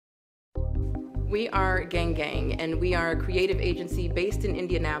We are Gang Gang, and we are a creative agency based in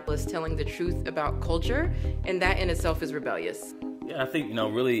Indianapolis telling the truth about culture, and that in itself is rebellious. Yeah, I think,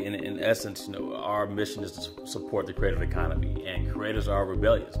 really in essence, our mission is to support the creative economy, and creators are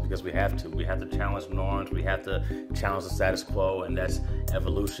rebellious because we have to. We have to challenge norms, we have to challenge the status quo, and that's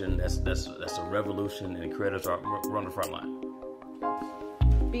evolution, that's a revolution, and creators we're on the front line.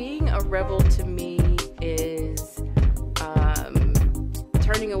 Being a rebel to me is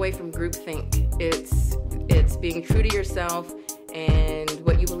turning away from groupthink. It's being true to yourself and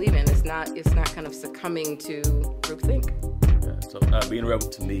what you believe in. It's not kind of succumbing to groupthink. So being a rebel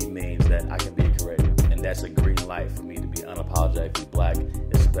to me means that I can be creative, and that's a green light for me to be unapologetically black,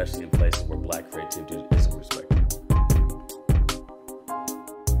 especially in places where black creativity isn't respected.